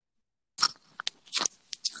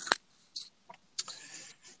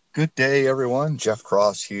Good day, everyone. Jeff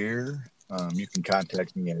Cross here. You can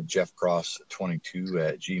contact me at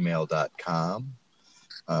jeffcross22@gmail.com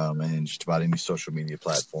and just about any social media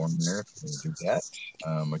platform there if you want to do that.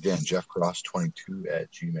 Again,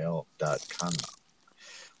 jeffcross22@gmail.com.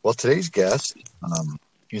 Well, today's guest,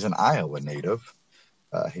 he's an Iowa native.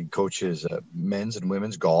 He coaches men's and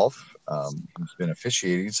women's golf. He's been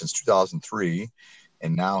officiating since 2003,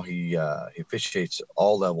 and now he officiates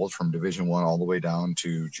all levels from Division One all the way down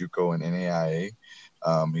to JUCO and NAIA.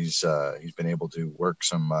 He's been able to work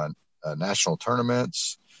some national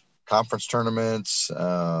tournaments, conference tournaments.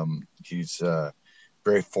 He's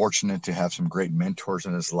very fortunate to have some great mentors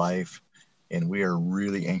in his life, and we are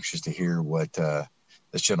really anxious to hear what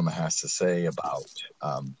this gentleman has to say about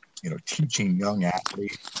teaching young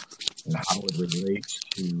athletes and how it relates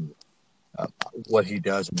to what he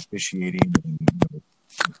does in officiating and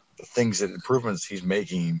the things that improvements he's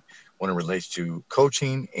making when it relates to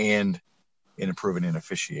coaching and in improving in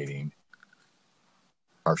officiating.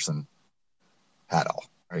 Carson Haddle.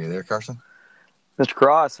 Are you there, Carson? Mr.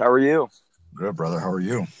 Cross, how are you? Good, brother. How are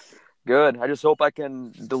you? Good. I just hope I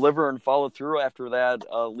can deliver and follow through after that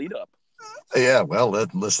lead up. Yeah, well,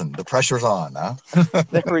 listen, the pressure's on, huh?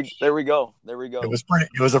 There we go.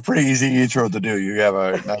 It was a pretty easy intro to do. You have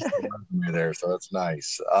a nice resume there, so that's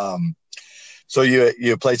nice. So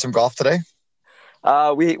you played some golf today?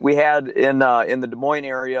 We had in the Des Moines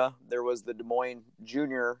area, there was the Des Moines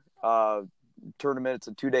Junior tournament. It's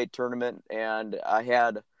a 2-day tournament, and I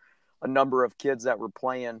had a number of kids that were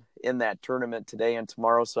playing in that tournament today and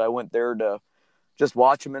tomorrow. So I went there to just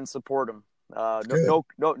watch them and support them. No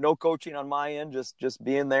coaching on my end, just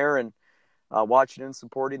being there and watching and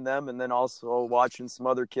supporting them, and then also watching some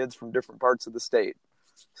other kids from different parts of the state.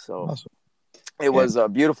 So awesome. It was a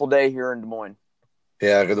beautiful day here in Des Moines.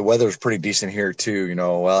 Yeah, the weather's pretty decent here too.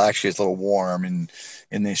 Well, actually, it's a little warm in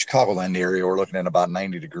the Chicagoland area. We're looking at about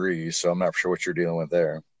 90 degrees, so I'm not sure what you're dealing with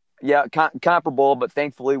there. Yeah, comparable, but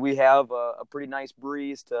thankfully we have a pretty nice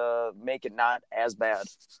breeze to make it not as bad.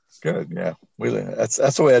 Good, yeah.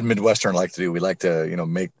 That's the way Midwestern like to do. We like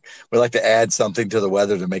to add something to the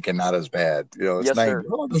weather to make it not as bad. It's yes, 90. Sir.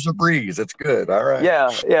 Oh, there's a breeze. It's good. All right. Yeah.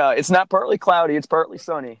 It's not partly cloudy. It's partly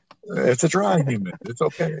sunny. It's a dry humid. It's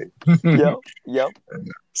okay. Yep.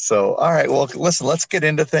 So, all right. Well, listen. Let's get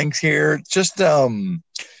into things here. Just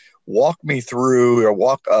walk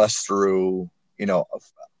us through.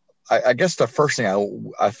 I guess the first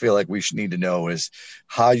thing I feel like we should need to know is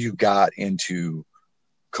how you got into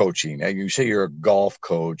coaching. And you say you're a golf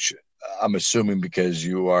coach. I'm assuming because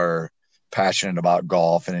you are passionate about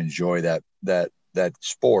golf and enjoy that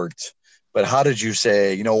sport. But how did you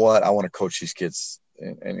say, you know what, I want to coach these kids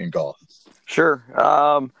in golf? Sure.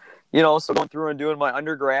 So going through and doing my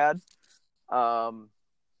undergrad,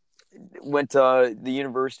 went to the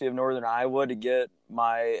University of Northern Iowa to get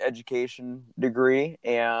my education degree.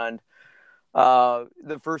 And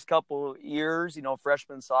the first couple years,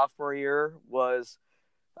 freshman, sophomore year, was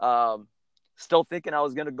still thinking I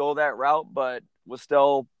was going to go that route, but was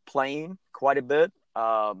still playing quite a bit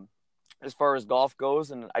as far as golf goes.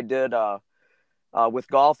 And I did with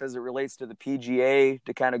golf as it relates to the PGA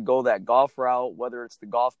to kind of go that golf route, whether it's the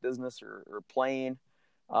golf business or playing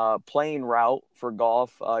route for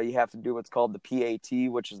golf. You have to do what's called the PAT,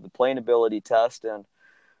 which is the playing ability test. And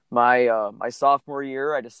my sophomore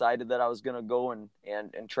year, I decided that I was going to go and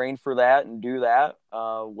train for that and do that,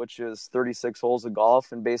 which is 36 holes of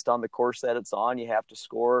golf. And based on the course that it's on, you have to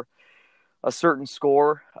score a certain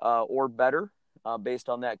score or better based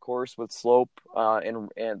on that course with slope and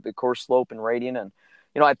the course slope and rating. And,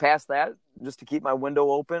 I passed that just to keep my window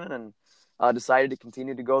open and decided to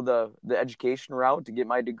continue to go the education route to get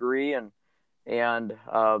my degree and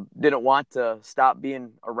didn't want to stop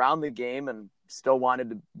being around the game and still wanted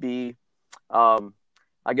to be,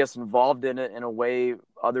 involved in it in a way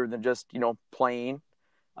other than just, playing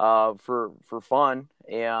for fun,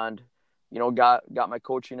 and, got my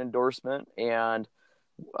coaching endorsement. And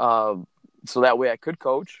so that way I could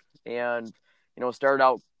coach and, started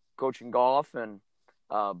out coaching golf and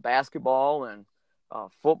basketball and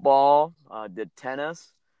football, did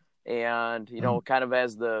tennis. And, kind of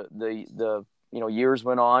as the years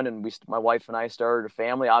went on and my wife and I started a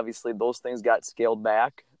family, obviously those things got scaled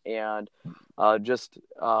back. And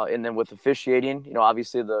and then with officiating,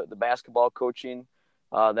 obviously the basketball coaching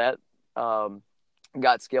that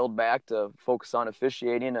got scaled back to focus on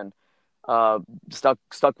officiating, and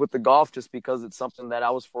stuck with the golf just because it's something that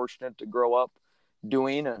I was fortunate to grow up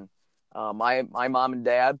doing. And my mom and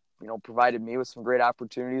dad, provided me with some great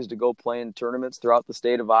opportunities to go play in tournaments throughout the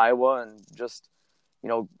state of Iowa, and just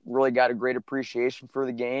really got a great appreciation for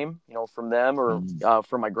the game, from them or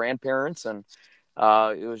from my grandparents. And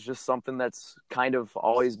it was just something that's kind of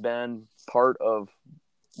always been part of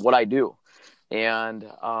what I do. And,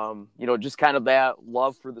 just kind of that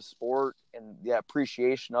love for the sport and the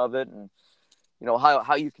appreciation of it, and,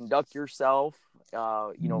 how you conduct yourself,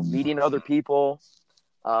 meeting other people,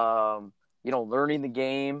 learning the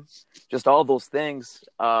game, just all those things.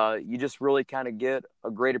 You just really kind of get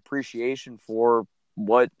a great appreciation for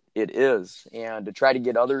what it is, and to try to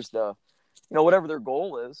get others to, whatever their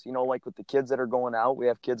goal is, like with the kids that are going out, we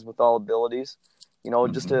have kids with all abilities,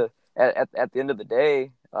 just to, at the end of the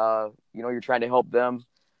day, you're trying to help them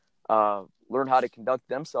learn how to conduct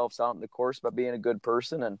themselves out in the course by being a good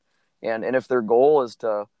person. And if their goal is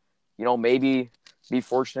to, maybe be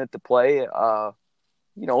fortunate to play,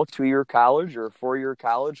 2-year college or 4-year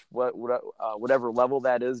college, whatever level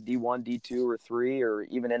that is, D1, D2, or 3, or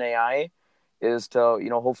even NAIA, is to,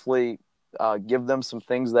 hopefully give them some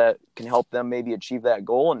things that can help them maybe achieve that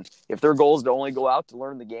goal. And if their goal is to only go out to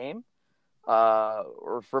learn the game,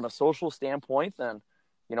 or from a social standpoint, then,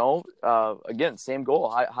 again, same goal.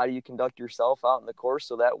 How do you conduct yourself out in the course,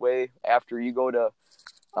 so that way after you go to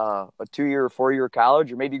a 2-year or 4-year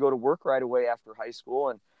college, or maybe you go to work right away after high school,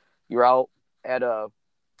 and you're out at a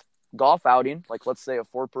golf outing, like let's say a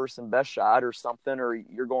 4-person best shot or something, or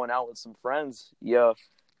you're going out with some friends, you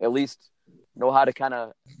at least know how to kind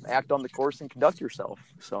of act on the course and conduct yourself.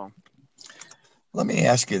 So let me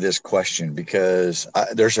ask you this question, because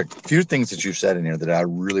there's a few things that you've said in here that I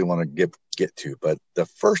really want to get to. But the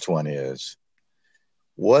first one is,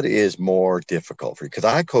 what is more difficult for you? Because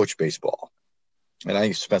I coach baseball, and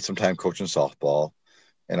I spent some time coaching softball,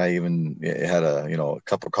 and I even had a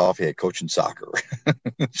cup of coffee at coaching soccer.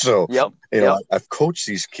 So, yep. I've coached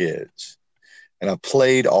these kids, and I've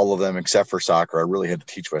played all of them except for soccer. I really had to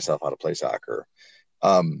teach myself how to play soccer.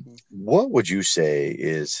 What would you say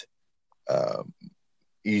is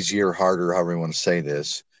easier, harder, however you want to say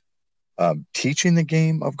this, teaching the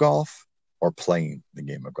game of golf or playing the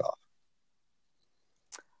game of golf?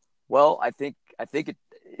 Well, I think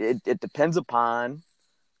it depends upon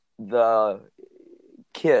the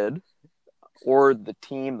kid or the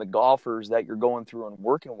team, the golfers that you're going through and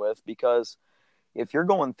working with. Because if you're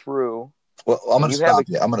going through, well, I'm going to stop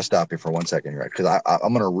you. I'm going to stop you for 1 second, right? Because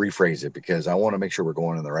I'm going to rephrase it, because I want to make sure we're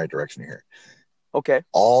going in the right direction here. Okay.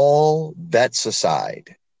 All bets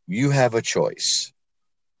aside, you have a choice.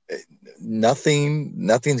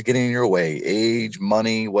 Nothing's getting in your way. Age,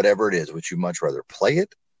 money, whatever it is. Would you much rather play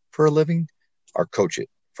it for a living or coach it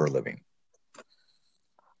for a living?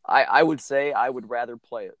 I would say I would rather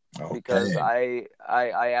play it, okay. Because I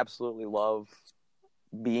absolutely love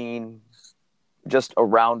being just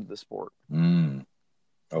around the sport.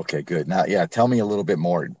 Okay, good. Now, tell me a little bit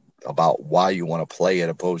more about why you want to play it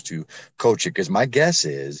opposed to coach it, because my guess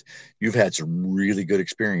is you've had some really good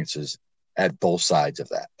experiences at both sides of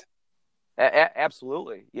that.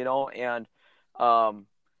 Absolutely. And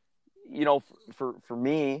for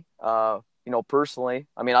me, personally,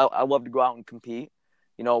 I mean, I love to go out and compete,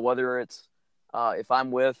 whether it's if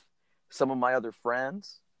I'm with some of my other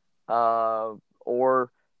friends,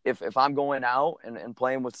 or if I'm going out and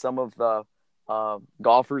playing with some of the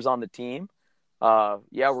golfers on the team.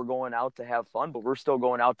 We're going out to have fun, but we're still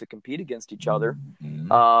going out to compete against each other.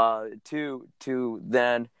 To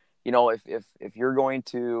then, if you're going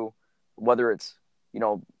to, whether it's,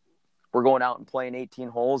 we're going out and playing 18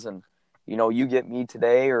 holes, and, you get me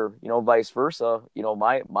today, or, vice versa,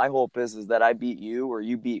 my hope is that I beat you or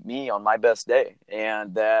you beat me on my best day,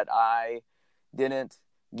 and that I didn't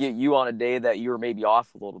get you on a day that you were maybe off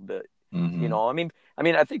a little bit. I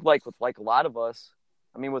mean, I think like with a lot of us,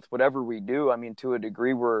 I mean, with whatever we do, I mean, to a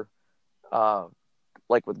degree, we're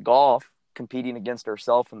like with golf, competing against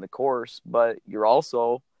ourselves in the course, but you're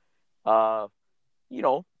also,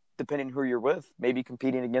 depending who you're with, maybe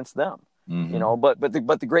competing against them. But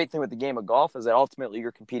the great thing with the game of golf is that ultimately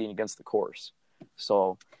you're competing against the course.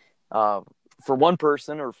 So for one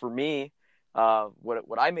person, or for me,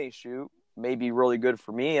 what I may shoot may be really good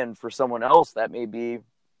for me, and for someone else that may be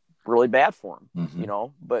really bad for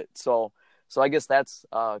them. But so I guess that's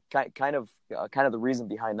kind of the reason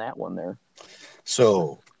behind that one there.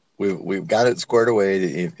 So we've got it squared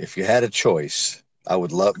away. If you had a choice, you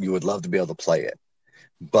would love to be able to play it.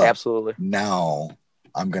 But absolutely. Now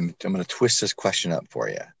I'm going to twist this question up for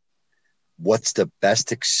you. What's the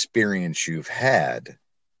best experience you've had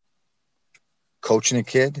coaching a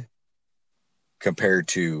kid compared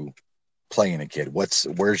to playing a kid?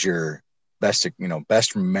 Where's your best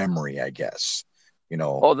memory, I guess,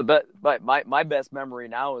 Oh, my best memory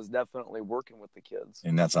now is definitely working with the kids.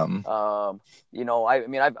 And that's something. I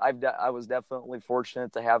was definitely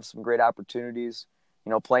fortunate to have some great opportunities,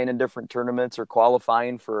 playing in different tournaments or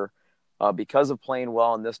qualifying for, because of playing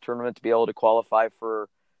well in this tournament, to be able to qualify for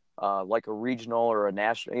like a regional or a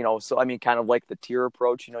national, so I mean, kind of like the tier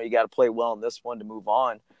approach, you got to play well in this one to move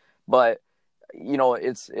on. But,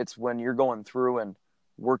 it's when you're going through and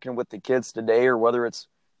working with the kids today, or whether it's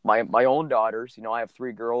my own daughters, I have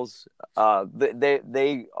 3 girls,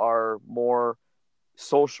 they are more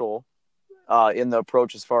social in the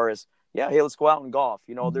approach as far as, yeah, hey, let's go out and golf.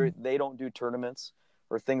 They don't do tournaments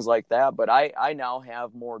or things like that. But I now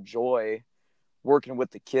have more joy working with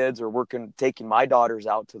the kids, or taking my daughters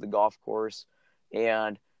out to the golf course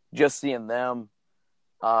and just seeing them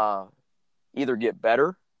either get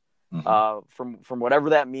better from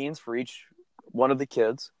whatever that means for each one of the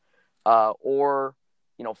kids, or,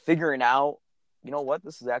 figuring out, what,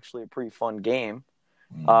 this is actually a pretty fun game,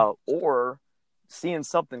 or seeing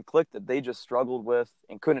something click that they just struggled with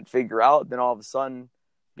and couldn't figure out. Then all of a sudden,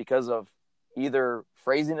 because of either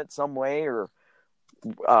phrasing it some way, or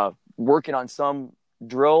working on some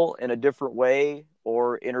drill in a different way,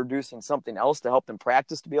 or introducing something else to help them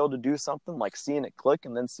practice to be able to do something, like seeing it click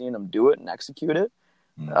and then seeing them do it and execute it.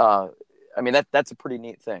 I mean, that's a pretty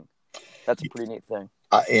neat thing. That's a pretty neat thing.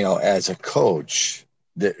 As a coach,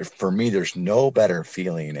 for me, there's no better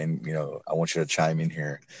feeling, and I want you to chime in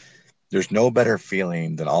here. There's no better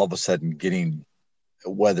feeling than all of a sudden getting,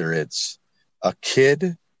 whether it's a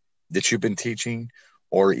kid that you've been teaching,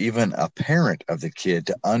 or even a parent of the kid,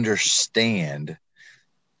 to understand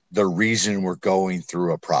the reason we're going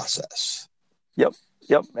through a process.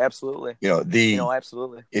 Yep, absolutely.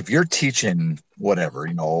 Absolutely. If you're teaching whatever,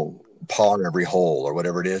 par every hole or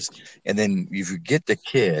whatever it is, and then if you get the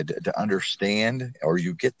kid to understand, or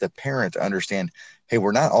you get the parent to understand, hey,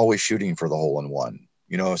 we're not always shooting for the hole in one.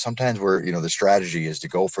 Sometimes the strategy is to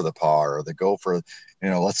go for the par, or to go for,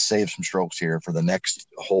 let's save some strokes here for the next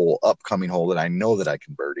upcoming hole that I know that I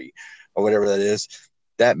can birdie, or whatever that is.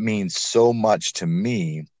 That means so much to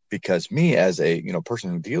me, because me, as a, person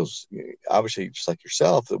who deals, obviously, just like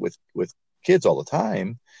yourself, with kids all the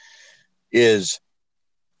time, is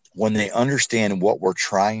when they understand what we're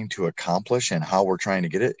trying to accomplish and how we're trying to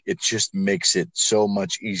get it, it just makes it so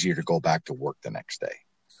much easier to go back to work the next day.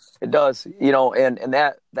 It does, and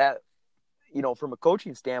that, from a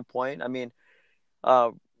coaching standpoint, I mean,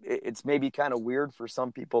 it's maybe kind of weird for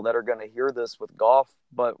some people that are going to hear this with golf,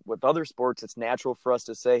 but with other sports, it's natural for us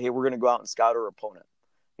to say, hey, we're going to go out and scout our opponent.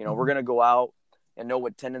 We're going to go out and know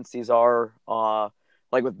what tendencies are,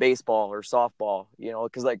 like with baseball or softball,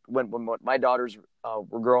 because like when my daughters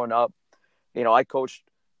were growing up, I coached,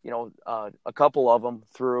 a couple of them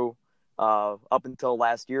through up until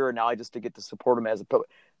last year, and now I just to get to support them as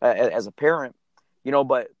a parent,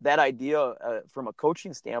 but that idea from a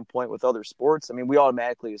coaching standpoint with other sports, I mean, we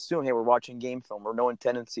automatically assume, hey, we're watching game film, we're knowing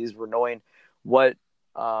tendencies, we're knowing what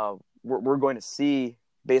we're going to see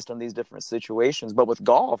based on these different situations. But with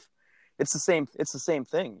golf, it's the same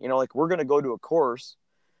thing. Like, we're going to go to a course,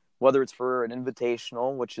 whether it's for an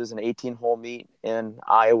invitational, which is an 18-hole meet in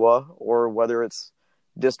Iowa, or whether it's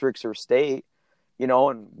districts or state,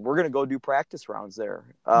 and we're going to go do practice rounds there.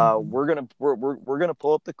 We're going to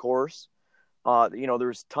pull up the course.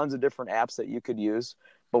 There's tons of different apps that you could use,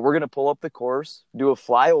 but we're going to pull up the course, do a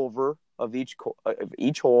flyover of each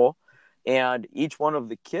hole, and each one of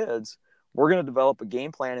the kids, we're going to develop a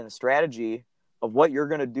game plan and a strategy of what you're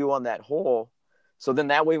going to do on that hole. So then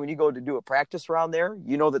that way, when you go to do a practice round there,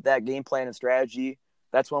 that game plan and strategy,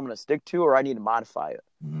 that's what I'm going to stick to, or I need to modify it.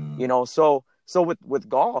 So with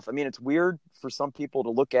golf, I mean, it's weird for some people to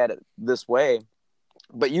look at it this way,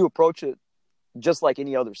 but you approach it just like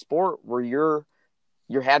any other sport, where you're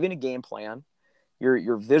having a game plan,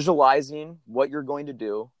 you're visualizing what you're going to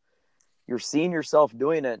do, you're seeing yourself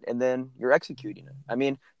doing it, and then you're executing it. I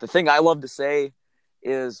mean, the thing I love to say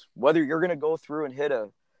is, whether you're going to go through and hit a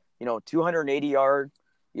 280 yard,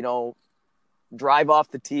 drive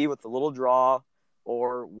off the tee with a little draw,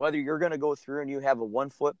 or whether you're going to go through and you have a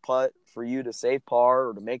 1-foot putt for you to save par,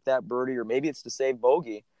 or to make that birdie, or maybe it's to save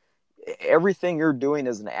bogey, everything you're doing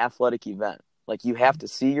is an athletic event. Like, you have to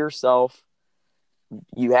see yourself,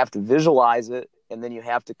 you have to visualize it, and then you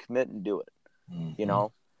have to commit and do it,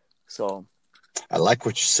 So I like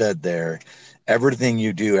what you said there. Everything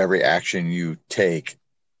you do, every action you take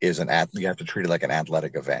is you have to treat it like an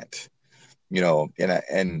athletic event,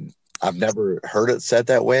 and I've never heard it said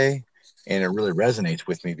that way. And it really resonates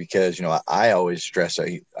with me, because, I always stress,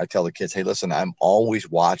 I tell the kids, hey, listen, I'm always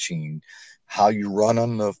watching how you run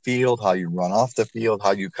on the field, how you run off the field,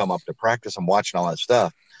 how you come up to practice. I'm watching all that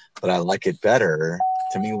stuff, but I like it better.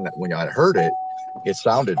 To me, when I heard it, it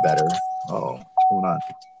sounded better. Oh, what's going on?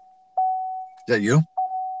 Is that you?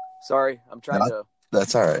 Sorry, I'm trying No, to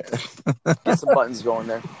that's all right. get some buttons going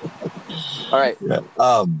there. All right.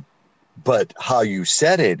 Yeah. But how you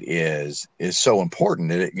said it is so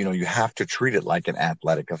important. You have to treat it like an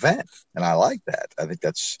athletic event, and I like that. I think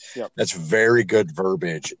Yep. that's very good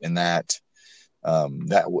verbiage, and that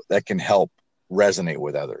can help resonate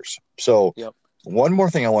with others. So, Yep. one more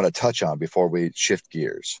thing I want to touch on before we shift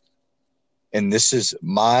gears, and this is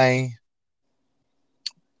my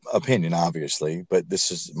opinion, obviously, but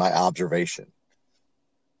this is my observation.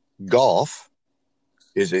 Golf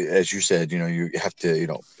is, as you said, you have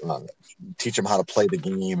to, teach them how to play the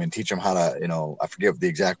game and teach them how to, I forget the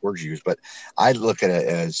exact words you use, but I look at it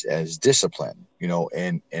as discipline,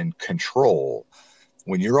 and control.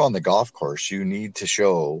 When you're on the golf course, you need to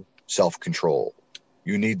show self-control.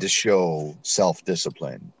 You need to show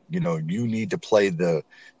self-discipline. You need to play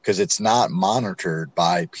because it's not monitored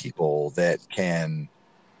by people that can,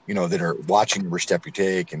 that are watching every step you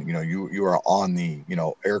take. And, you are on the,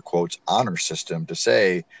 air quotes, honor system to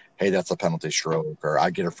say, hey, that's a penalty stroke, or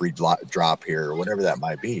I get a free drop here, or whatever that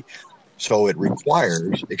might be. So it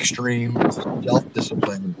requires extreme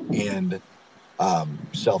self-discipline and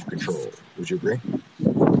self-control. Would you agree?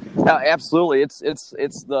 Absolutely. It's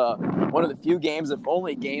the one of the few games, if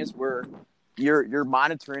only games, where you're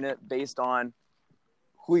monitoring it based on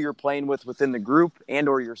who you're playing with within the group and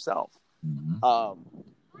or yourself.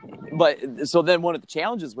 Mm-hmm. But so then one of the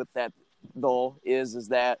challenges with that though is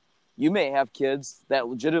that you may have kids that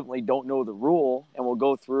legitimately don't know the rule and will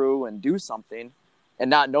go through and do something and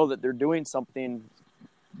not know that they're doing something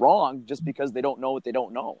wrong just because they don't know what they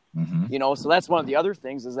don't know. Mm-hmm. So that's one of the other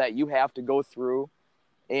things is that you have to go through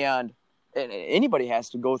and anybody has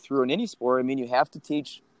to go through in any sport. I mean, you have to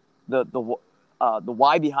teach the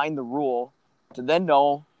why behind the rule to then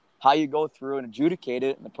know how you go through and adjudicate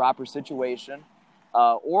it in the proper situation.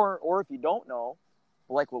 Or if you don't know,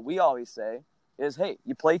 like what we always say is, hey,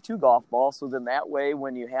 you play 2 golf balls. So then that way,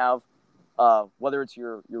 when you have, whether it's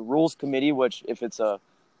your rules committee, which if it's a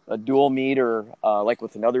dual meet or like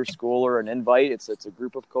with another school or an invite, it's a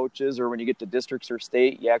group of coaches, or when you get to districts or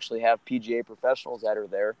state, you actually have PGA professionals that are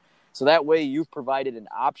there. So that way you've provided an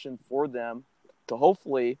option for them to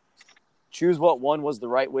hopefully choose what one was the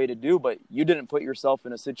right way to do, but you didn't put yourself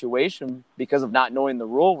in a situation because of not knowing the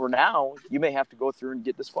rule where now you may have to go through and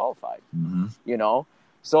get disqualified. Mm-hmm.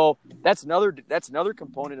 So that's another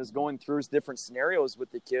component is going through different scenarios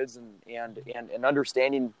with the kids and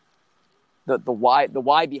understanding the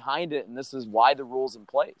why behind it, and this is why the rule's in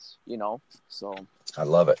place, So I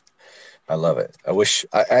love it.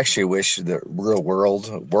 I actually wish the real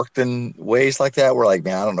world worked in ways like that. Where like,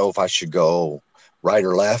 man, I don't know if I should go right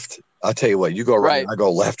or left. I'll tell you what, you go right, I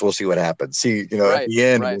go left. We'll see what happens. See, at the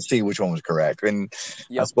end, we'll see which one was correct. And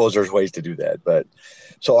I suppose there's ways to do that. But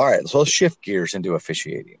so, all right, so let's shift gears into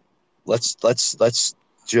officiating. Let's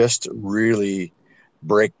just really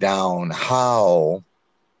break down how,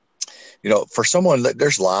 for someone,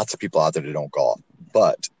 there's lots of people out there that don't golf,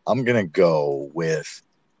 but I'm going to go with,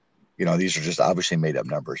 these are just obviously made up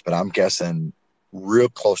numbers, but I'm guessing real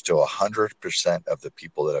close to 100% of the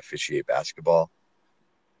people that officiate basketball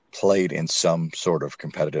played in some sort of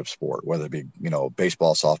competitive sport, whether it be,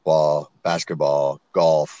 baseball, softball, basketball,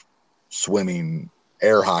 golf, swimming,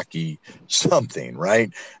 air hockey, something,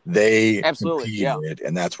 right? They competed,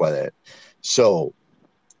 and that's why that. So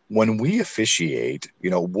when we officiate,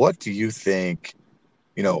 what do you think,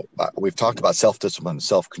 we've talked about self-discipline,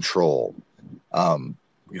 self-control.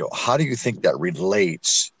 How do you think that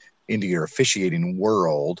relates into your officiating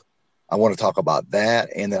world? I want to talk about that.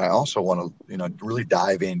 And then I also want to, really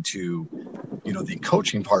dive into, the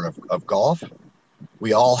coaching part of golf.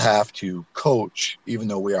 We all have to coach, even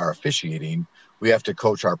though we are officiating. We have to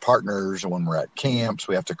coach our partners when we're at camps.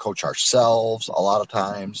 We have to coach ourselves a lot of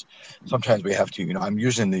times. Sometimes we have to, I'm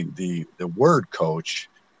using the word coach,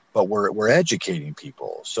 but we're educating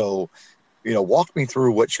people. So, walk me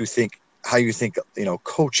through how you think,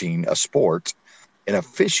 coaching a sport and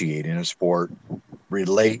officiating a sport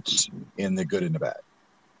relates in the good and the bad.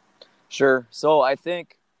 Sure. So I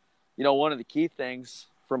think, one of the key things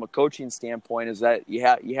from a coaching standpoint is that you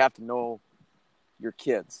have to know your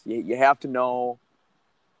kids. You have to know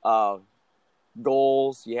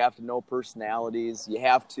goals. You have to know personalities. You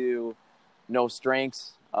have to know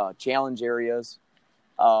strengths, challenge areas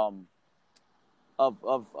of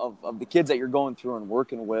the kids that you're going through and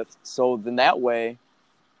working with. So then that way,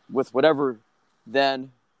 with whatever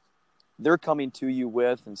then they're coming to you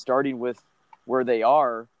with and starting with where they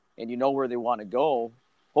are and you know where they want to go,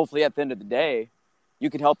 hopefully at the end of the day, you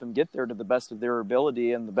can help them get there to the best of their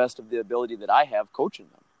ability and the best of the ability that I have coaching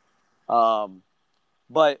them.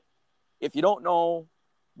 But if you don't know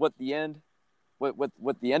what the end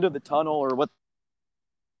of the tunnel or what.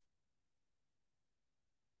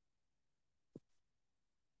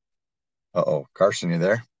 Uh-oh, Carson, you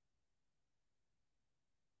there?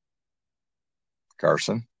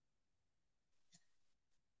 Carson,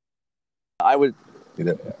 I would. you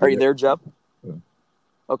there? Are you there, Jeff?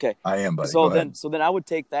 Okay. I am, buddy. Go ahead. So then I would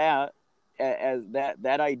take that as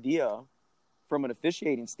that idea from an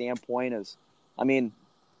officiating standpoint is, I mean,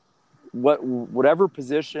 whatever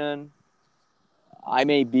position I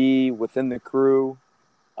may be within the crew,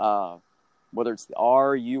 whether it's the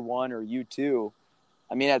R, U1, or U2.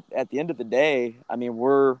 I mean, at the end of the day, I mean,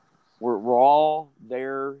 we're all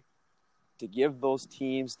there to give those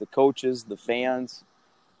teams, the coaches, the fans,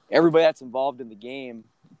 everybody that's involved in the game,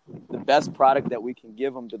 the best product that we can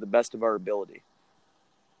give them to the best of our ability.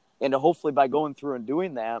 And to hopefully by going through and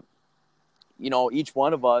doing that, each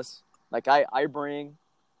one of us, like I bring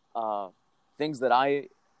things that I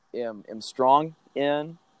am strong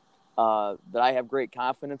in, that I have great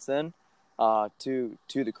confidence in, to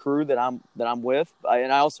the crew that I'm with,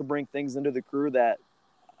 and I also bring things into the crew that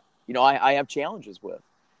I have challenges with,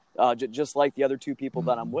 just like the other two people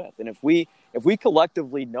that I'm with. And if we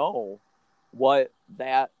collectively know what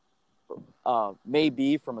that may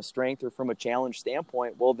be from a strength or from a challenge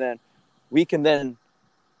standpoint, well, then we can then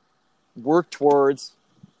work towards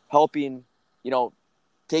helping,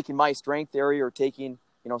 taking my strength area or taking,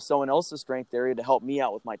 someone else's strength area to help me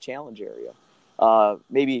out with my challenge area.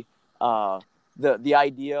 Maybe the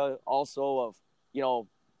idea also of,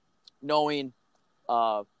 knowing,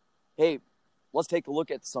 hey, let's take a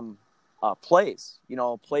look at some plays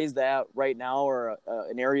that right now are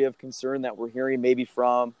an area of concern that we're hearing maybe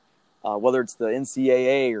from whether it's the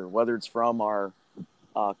NCAA or whether it's from our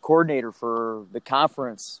coordinator for the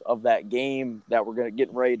conference of that game that we're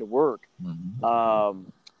getting ready to work. Mm-hmm.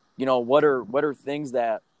 What are things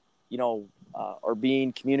that are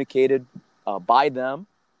being communicated by them?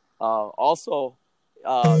 Also,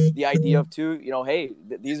 the idea of too, hey,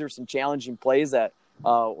 these are some challenging plays that,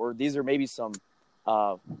 or these are maybe some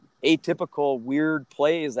atypical, weird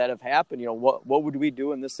plays that have happened. What would we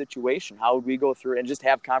do in this situation? How would we go through and just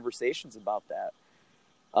have conversations about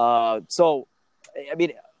that? So, I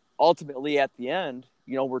mean, ultimately at the end,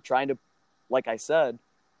 we're trying to, like I said,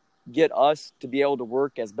 get us to be able to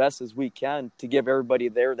work as best as we can to give everybody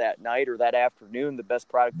there that night or that afternoon the best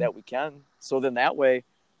product that we can. So then that way,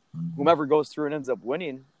 whomever goes through and ends up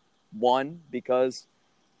winning won because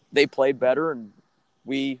they played better and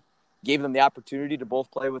we gave them the opportunity to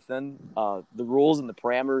both play within the rules and the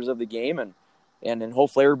parameters of the game. And then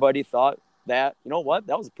hopefully everybody thought that,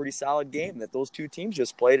 that was a pretty solid game that those two teams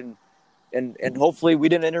just played. And hopefully we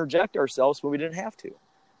didn't interject ourselves when we didn't have to.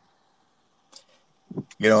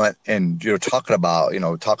 And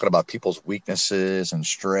talking about people's weaknesses and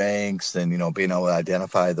strengths and, being able to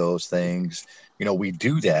identify those things, we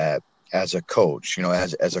do that as a coach.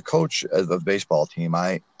 As a coach of the baseball team,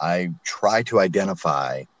 I try to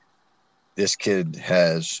identify this kid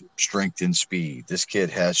has strength in speed. This kid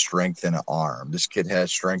has strength in an arm. This kid has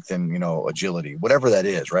strength in, agility, whatever that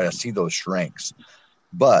is, right? I see those strengths.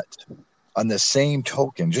 But on the same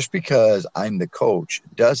token, just because I'm the coach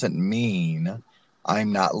doesn't mean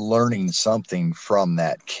I'm not learning something from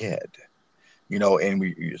that kid. So I'm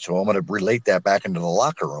going to relate that back into the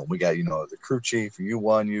locker room. We got, the crew chief,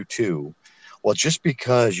 U1, U2. Well, just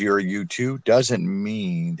because you're a U2 doesn't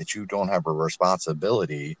mean that you don't have a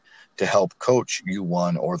responsibility to help coach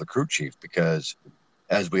U1 or the crew chief, because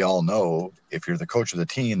as we all know, if you're the coach of the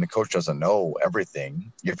team, the coach doesn't know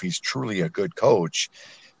everything. If he's truly a good coach,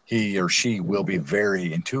 he or she will be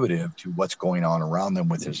very intuitive to what's going on around them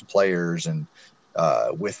with his players and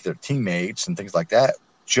with their teammates and things like that.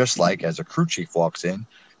 Just like as a crew chief walks in,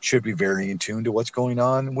 should be very in tune to what's going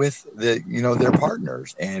on with the, their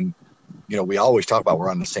partners. And, we always talk about we're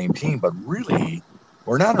on the same team, but really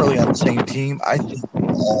we're not really on the same team. I think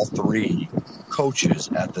all three coaches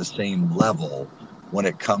at the same level when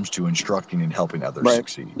it comes to instructing and helping others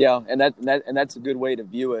succeed. Yeah. And that's a good way to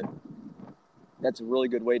view it. That's a really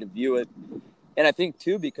good way to view it. And I think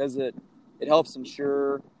too, because it helps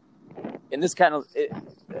ensure, and this kind of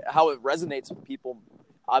how it resonates with people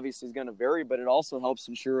obviously is going to vary, but it also helps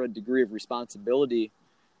ensure a degree of responsibility.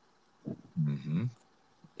 Mm-hmm.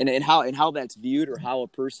 And how that's viewed or how a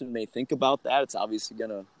person may think about that, it's obviously going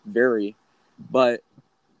to vary. But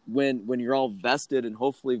when you're all vested and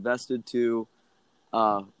hopefully vested to,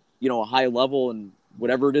 a high level and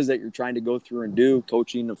whatever it is that you're trying to go through and do,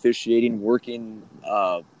 coaching, officiating, working,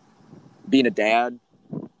 being a dad,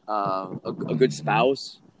 a good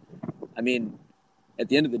spouse. I mean, at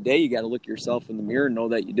the end of the day, you got to look yourself in the mirror and know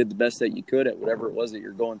that you did the best that you could at whatever it was that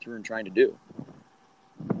you're going through and trying to do.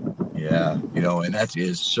 Yeah, and that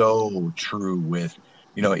is so true with,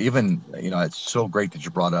 even, it's so great that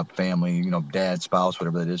you brought up family, dad, spouse,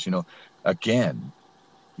 whatever that is, again,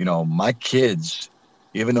 my kids,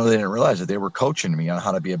 even though they didn't realize it, they were coaching me on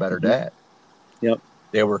how to be a better dad. Yep.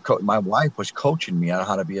 My wife was coaching me on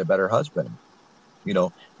how to be a better husband.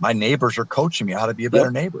 My neighbors are coaching me how to be a better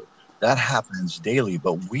neighbor. That happens daily,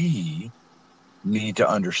 but we need to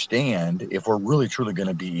understand, if we're really truly going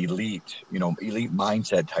to be elite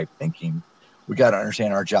mindset type thinking, we got to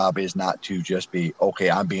understand our job is not to just be, okay,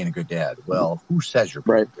 I'm being a good dad. Well, who says you're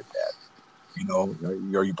being a good dad?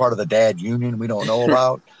 Are you part of the dad union we don't know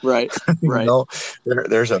about? Right.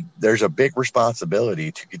 There's a big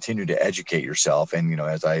responsibility to continue to educate yourself. And,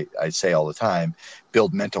 as I say all the time,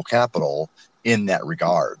 build mental capital in that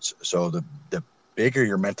regards. So the bigger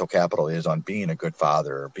your mental capital is on being a good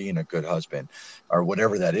father or being a good husband or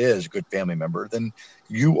whatever that is, a good family member, then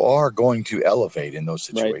you are going to elevate in those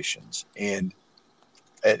situations. Right.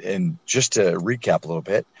 And just to recap a little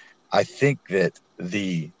bit, I think that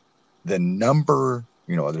the number,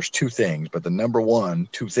 there's two things, but the number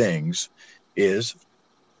two things is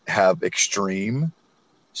have extreme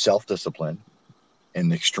self-discipline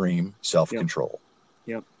and extreme self-control.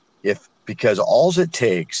 Yep. Because all it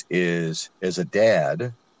takes is, as a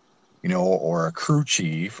dad, or a crew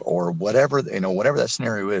chief or whatever, whatever that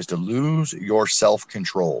scenario is, to lose your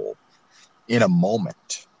self-control in a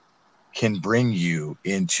moment can bring you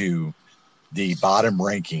into the bottom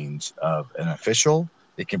rankings of an official.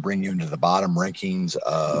 It can bring you into the bottom rankings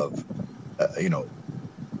of,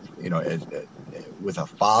 with a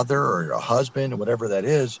father or a husband, whatever that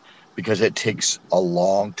is, because it takes a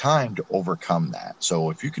long time to overcome that. So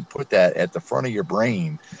if you could put that at the front of your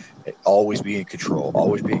brain, always be in control,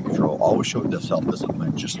 always show the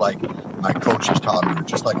self-discipline, just like my coaches taught me, or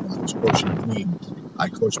just like when I was coaching the team, I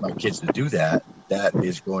coach my kids to do that. That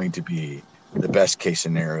is going to be the best case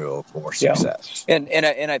scenario for success. Yeah.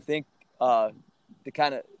 And I think to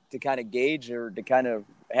kind of gauge, or to kind of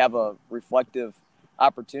have a reflective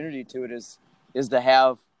opportunity to it, is to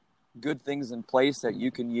have good things in place that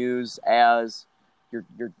you can use as your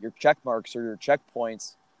check marks or your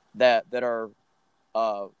checkpoints that are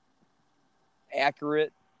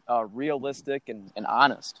accurate, realistic, and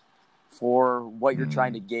honest for what you're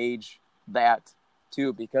trying to gauge that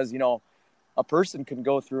to. Because, a person can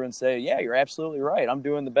go through and say, yeah, you're absolutely right, I'm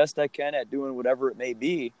doing the best I can at doing whatever it may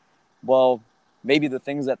be. Well, maybe the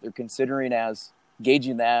things that they're considering as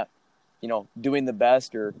gauging that, doing the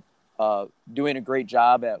best, or doing a great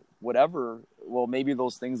job at whatever, well, maybe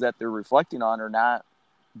those things that they're reflecting on are not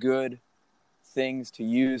good things to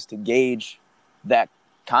use to gauge that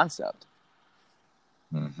concept.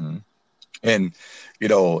 Mm-hmm. And,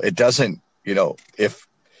 it doesn't,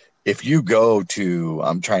 if you go to,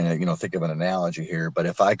 I'm trying to, think of an analogy here, but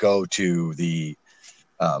if I go to the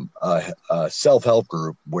self-help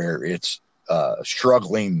group where it's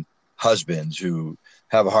struggling husbands who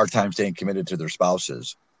have a hard time staying committed to their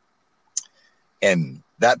spouses, and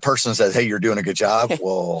that person says, hey, you're doing a good job.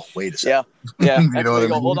 Well, wait a second. Yeah. You know what I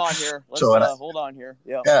mean? Hold on here. Hold on here.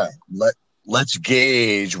 Yeah. Let's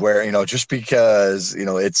gauge where, just because,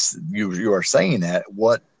 it's, you are saying that,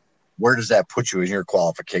 where does that put you in your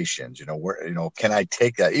qualifications? Where, can I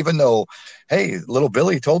take that? Even though, hey, little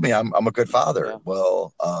Billy told me I'm a good father. Yeah.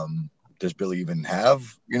 Well, does Billy even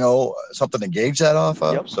have, something to gauge that off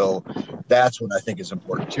of? Yep. So that's what I think is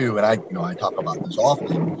important too. And I talk about this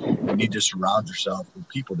often. You need to surround yourself with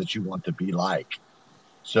people that you want to be like.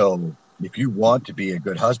 So if you want to be a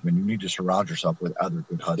good husband, you need to surround yourself with other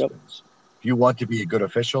good husbands. Yep. If you want to be a good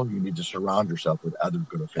official, you need to surround yourself with other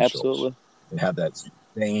good officials. Absolutely. And have that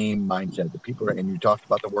same mindset. The people, and you talked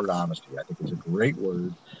about the word honesty. I think it's a great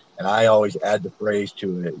word. And I always add the phrase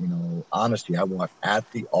to it, honesty. I want at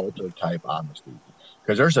the altar type honesty,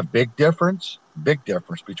 because there's a big difference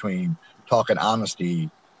between talking honesty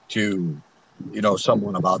to,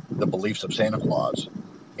 someone about the beliefs of Santa Claus,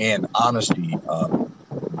 and honesty of,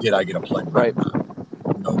 did I get a play right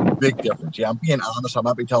now? Big difference. Yeah, I'm being honest. I'm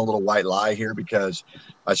not being telling a little white lie here, because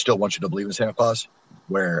I still want you to believe in Santa Claus.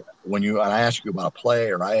 Where when I ask you about a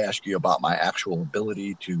play, or I ask you about my actual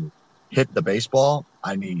ability to hit the baseball,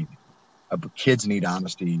 kids need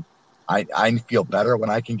honesty. I feel better when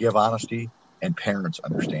I can give honesty, and parents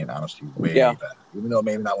understand honesty way better. Even though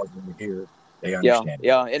maybe not what they hear, they understand.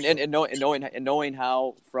 Yeah. And knowing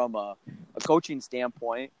how, from a coaching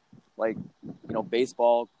standpoint, like,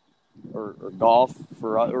 baseball or golf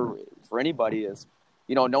or for anybody is,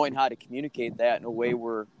 knowing how to communicate that in a way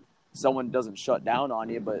where someone doesn't shut down on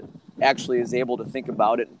you, but actually is able to think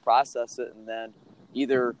about it and process it, and then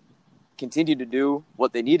either continue to do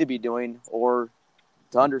what they need to be doing or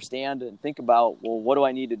to understand and think about, well, what do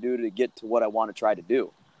I need to do to get to what I want to try to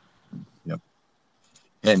do? Yep.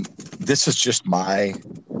 And this is just my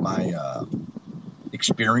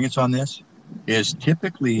experience on this is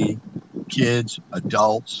typically kids,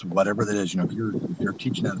 adults, whatever that is, if you're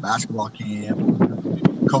teaching at a basketball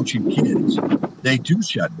camp, coaching kids, they do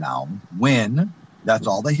shut down when that's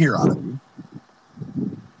all they hear out of you.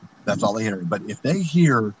 That's all they hear. But if they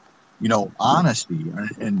hear, honesty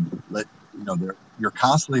and you're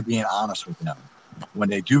constantly being honest with them. When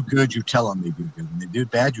they do good, you tell them they do good. When they do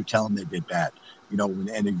bad, you tell them they did bad.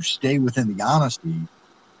 And you stay within the honesty.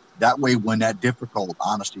 That way, when that difficult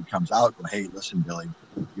honesty comes out, go, hey, listen, Billy,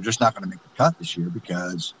 you're just not going to make the cut this year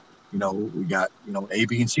because, we got, A,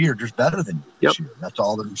 B, and C are just better than you this year. That's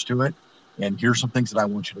all there is to it. And here's some things that I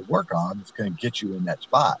want you to work on that's going to get you in that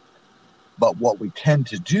spot. But what we tend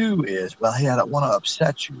to do is, well, hey, I don't want to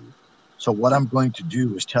upset you. So what I'm going to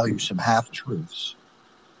do is tell you some half-truths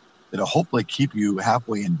that'll hopefully keep you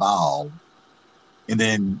halfway involved. And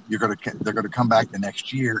then they're going to come back the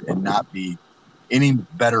next year and not be any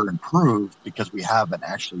better improved because we haven't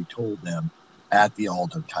actually told them at the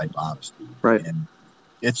altar type honesty. Right. And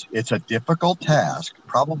it's a difficult task,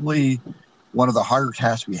 probably one of the harder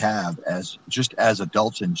tasks we have as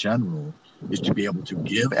adults in general, is to be able to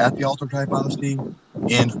give at the altar type honesty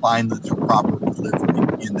and find the proper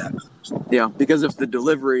delivery in that honesty. Yeah, because if the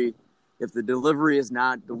delivery is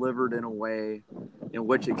not delivered in a way in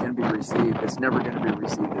which it can be received, it's never going to be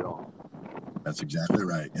received at all. That's exactly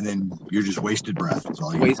right. And then you're just wasted breath. That's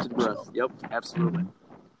all you wasted breath. So. Yep, absolutely.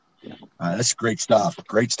 That's great stuff.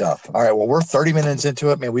 Great stuff. All right. Well, we're 30 minutes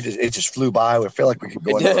into it, man. It just flew by. We feel like we could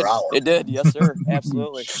go another hour. It did. Yes, sir.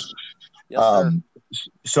 Absolutely. Yes, sir.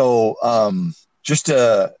 So, just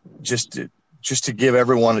to give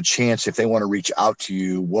everyone a chance, if they want to reach out to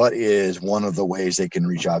you, what is one of the ways they can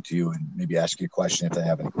reach out to you and maybe ask you a question if they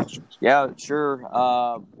have any questions? Yeah,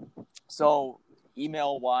 sure. So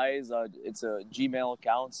email wise, it's a Gmail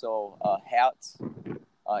account. So hats,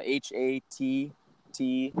 HATTS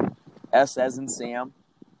as in Sam,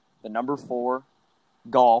 the number 4,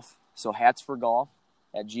 golf. So hats for golf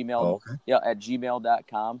at Gmail. Oh, okay. Yeah, at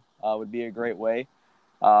gmail.com would be a great way.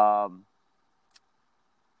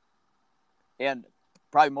 And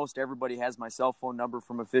probably most everybody has my cell phone number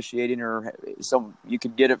from officiating, or you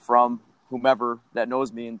could get it from whomever that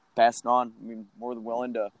knows me and pass it on. I mean, more than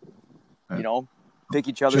willing to, pick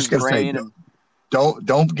each other's brain. And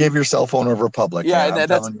don't give your cell phone over public. Yeah, and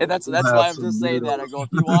that's why I'm just saying that. I go, if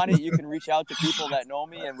you want it, you can reach out to people that know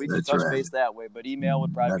me, and we can touch base that way. But email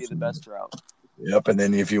would probably be the best route. Yep, and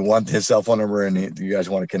then if you want his cell phone number and you guys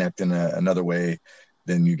want to connect in another way,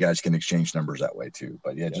 then you guys can exchange numbers that way too.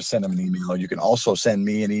 But yeah, just send him an email. You can also send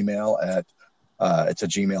me an email at it's a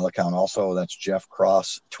Gmail account also. That's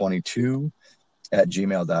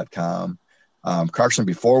jeffcross22@gmail.com. Carson,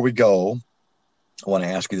 before we go, I want to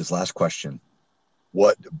ask you this last question.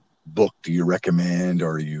 What book do you recommend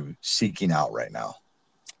or are you seeking out right now?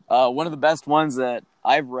 One of the best ones that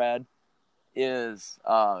I've read is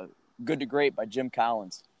Good to Great by Jim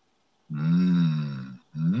Collins.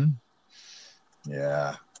 Mm-hmm.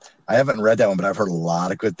 Yeah. I haven't read that one, but I've heard a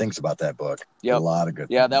lot of good things about that book. Yep. A lot of good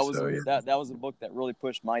things. Yeah, that was a book that really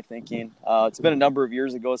pushed my thinking. It's been a number of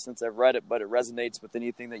years ago since I've read it, but it resonates with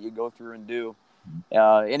anything that you go through and do.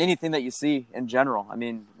 And anything that you see in general. I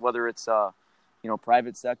mean, whether it's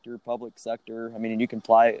private sector, public sector. I mean, and you can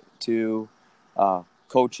apply it to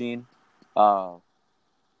coaching,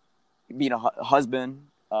 being a husband,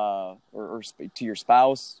 or to your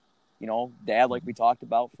spouse. Dad, like we talked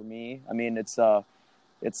about. For me, I mean, it's a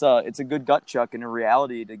good gut check and a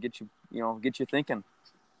reality to get you thinking.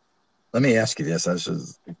 Let me ask you this. This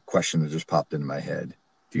is a question that just popped into my head.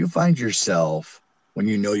 Do you find yourself, when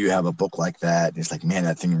you have a book like that, and it's like, man,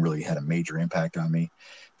 that thing really had a major impact on me.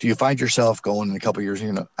 Do you find yourself going in a couple of years,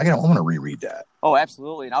 I want to reread that? Oh,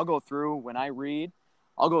 absolutely. And I'll go through when I read.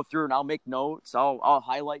 I'll go through and I'll make notes. I'll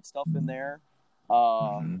highlight stuff in there.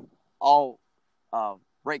 I'll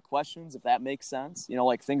write questions if that makes sense.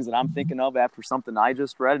 Like things that I'm thinking of after something I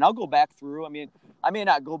just read, and I'll go back through. I mean, I may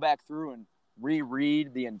not go back through and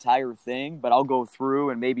reread the entire thing, but I'll go through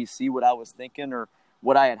and maybe see what I was thinking or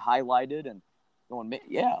what I had highlighted and going,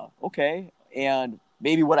 yeah, okay. And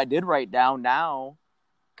maybe what I did write down now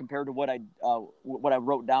compared to what I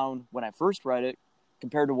wrote down when I first read it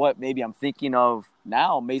compared to what maybe I'm thinking of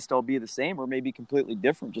now may still be the same or maybe completely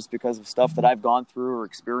different just because of stuff that I've gone through or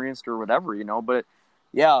experienced or whatever, you know. But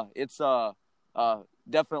yeah, it's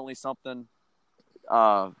definitely something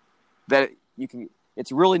that you can.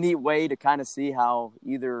 It's a really neat way to kind of see how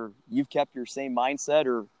either you've kept your same mindset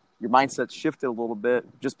or your mindset's shifted a little bit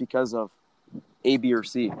just because of A, B, or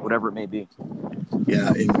C, whatever it may be. Yeah,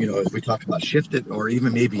 and you know, as we talk about shifted, or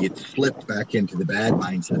even maybe it's flipped back into the bad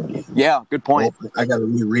mindset again. Yeah, good point. Oh, I got to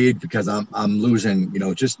reread because I'm losing. You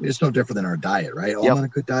know, just it's no different than our diet, right? Oh, Yep. I'm on a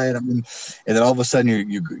good diet. And then all of a sudden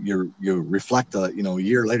you reflect, a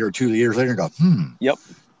year later, or 2 years later, and go, Yep.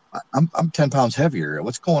 I'm 10 pounds heavier.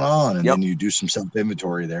 What's going on? And Yep. then you do some self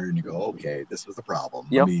inventory there, and you go, okay, this was the problem.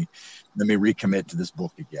 Yep. Let me recommit to this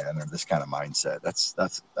book again, or this kind of mindset. That's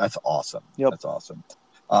awesome. Yep. That's awesome.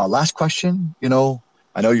 Last question. You know,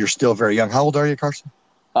 I know you're still very young. How old are you, Carson?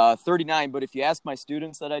 39. But if you ask my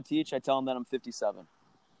students that I teach, I tell them that I'm 57.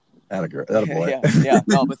 That a boy. yeah.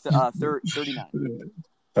 No, but 39.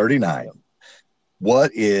 39. Yep.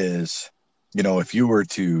 What is, you know, if you were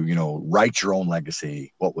to, you know, write your own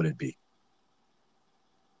legacy, what would it be?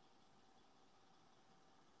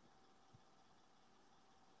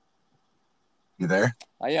 You there?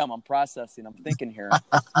 I am. I'm processing. I'm thinking here.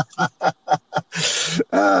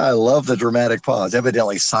 I love the dramatic pause.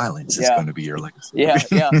 Evidently, silence is going to be your legacy.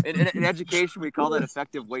 Yeah. In education, we call that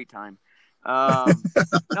effective wait time. No,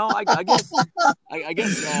 I guess,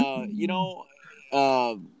 you know,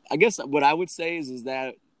 I guess what I would say is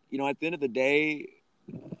that, you know, at the end of the day,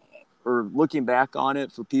 or looking back on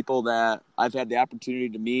it, for people that I've had the opportunity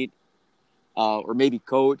to meet, or maybe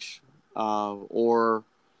coach, or,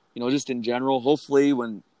 you know, just in general, hopefully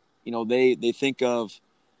when, you know, they think of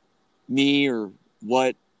me or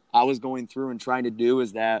what I was going through and trying to do,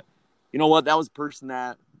 is that, you know what, that was a person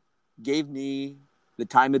that gave me the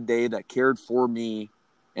time of day, that cared for me,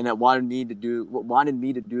 and that wanted me to do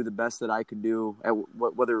the best that I could do at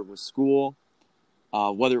whether it was school,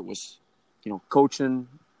 whether it was, you know, coaching,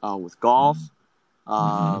 with golf,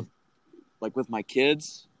 like with my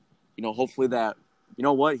kids, you know, hopefully that, you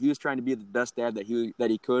know what, he was trying to be the best dad that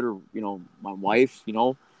he could, or, you know, my wife, you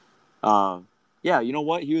know, you know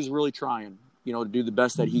what, he was really trying, you know, to do the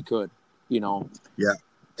best that he could, you know. Yeah.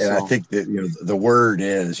 And I think that, you know, the word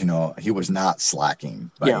is, you know, he was not slacking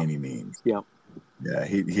by any means. Yeah. Yeah.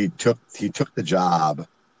 He took the job,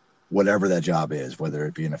 whatever that job is, whether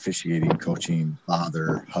it be an officiating, coaching,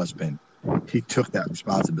 father, husband. He took that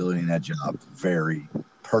responsibility in that job very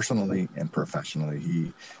personally and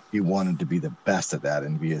professionally. He wanted to be the best at that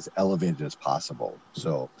and be as elevated as possible.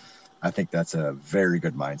 So I think that's a very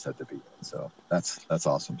good mindset to be in. So that's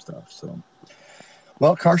awesome stuff. So,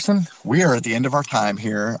 well, Carson, we are at the end of our time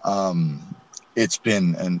here. It's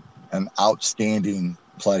been an outstanding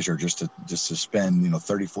pleasure just to spend, you know,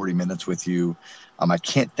 30, 40 minutes with you. I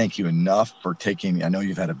can't thank you enough for taking, I know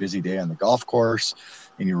you've had a busy day on the golf course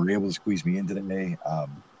and you were able to squeeze me in today.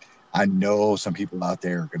 I know some people out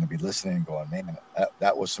there are going to be listening and going, man,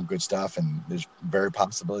 that was some good stuff. And there's very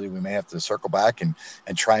possibility we may have to circle back and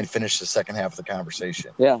try and finish the second half of the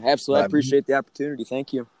conversation. Yeah, absolutely. I appreciate the opportunity.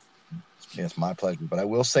 Thank you. Yeah, it's my pleasure. But I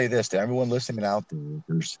will say this to everyone listening out there: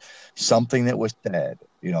 there's something that was said,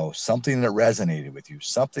 you know, something that resonated with you,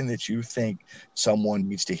 something that you think someone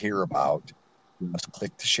needs to hear about. You must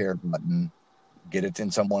click the share button, get it in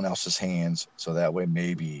someone else's hands, so that way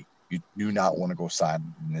maybe you do not want to go silent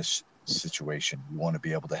in this situation. You want to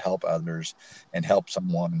be able to help others and help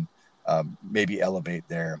someone maybe elevate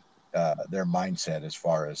their mindset as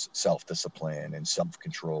far as self-discipline and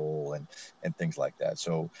self-control and things like that.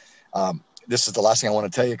 So this is the last thing I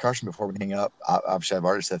want to tell you, Carson, before we hang up. Obviously, I've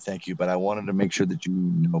already said thank you, but I wanted to make sure that you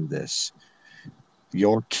know this.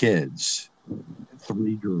 Your kids,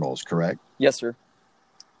 3 girls, correct? Yes, sir.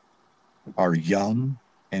 Are young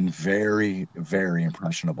and very, very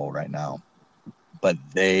impressionable right now. But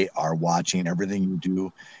they are watching everything you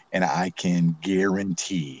do, and I can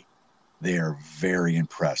guarantee they are very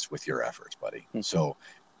impressed with your efforts, buddy. Mm-hmm. So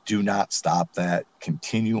do not stop that.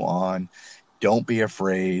 Continue on. Don't be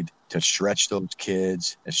afraid to stretch those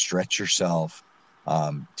kids and stretch yourself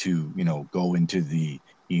to, you know, go into the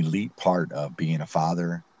elite part of being a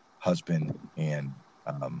father, husband, and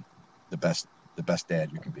the best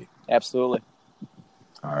dad you can be. Absolutely.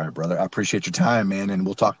 All right, brother. I appreciate your time, man, and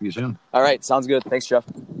we'll talk to you soon. All right. Sounds good. Thanks, Jeff.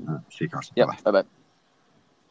 See you, Carson. Yep. Bye-bye.